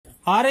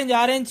Orange,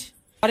 orange,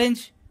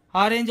 orange,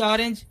 orange,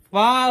 orange.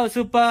 Wow,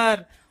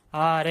 super.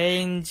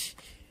 Orange.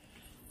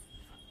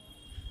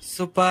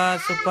 Super,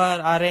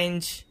 super,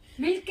 orange.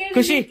 Milk.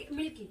 Kushi.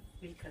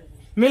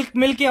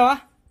 Milky,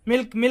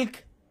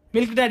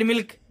 milk, daddy,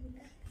 milk.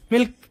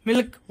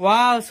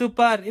 Wow,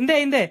 super.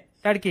 Inde,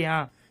 daddy,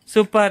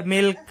 super,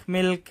 milk.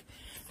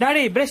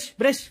 Daddy, brush.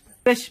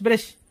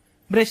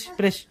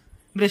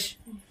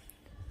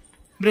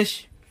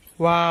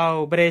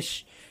 Wow,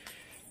 brush.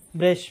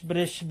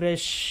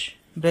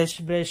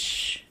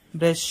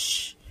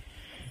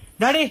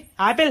 Daddy,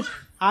 apple.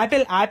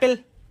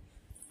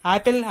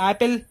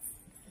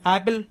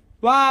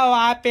 Wow,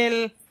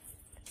 apple.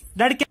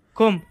 Daddy,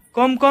 comb,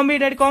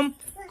 daddy, comb.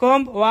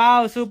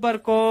 Wow, super,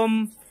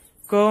 comb.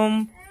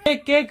 Cake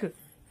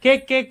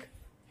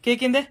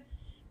in there.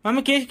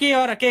 Mama, cake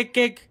or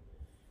cake.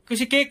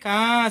 Kushi cake.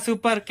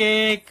 Super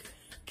cake.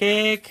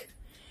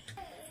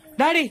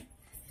 Daddy,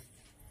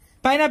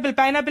 pineapple.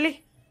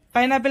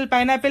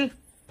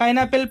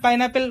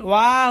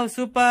 Wow,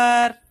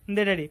 super.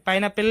 Inde daddy,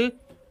 pineapple.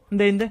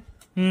 Inde.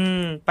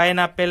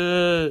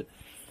 Pineapple.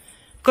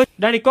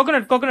 Daddy,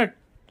 coconut.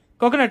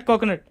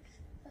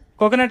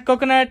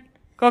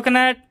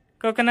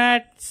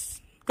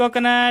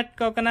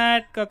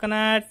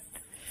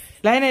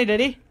 Lion,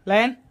 daddy.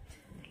 Lion.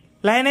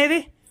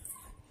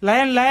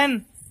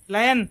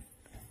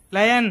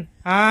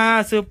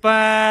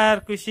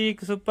 Super. Kushi,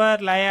 super.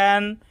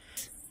 Lion.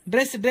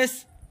 Dress.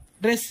 Dress.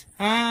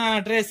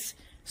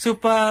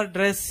 Super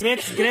dress.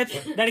 Grapes.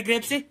 Daddy,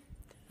 grapes.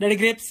 Daddy,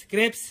 grapes.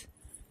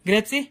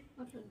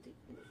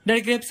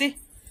 Daddy, grapes.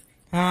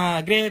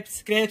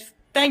 Grapes.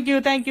 Thank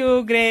you,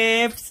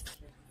 grapes.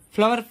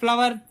 Flower.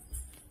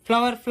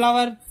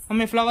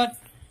 Mummy, flower.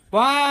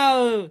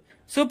 Wow,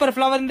 super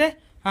flower in there.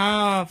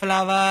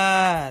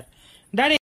 Flower. Daddy.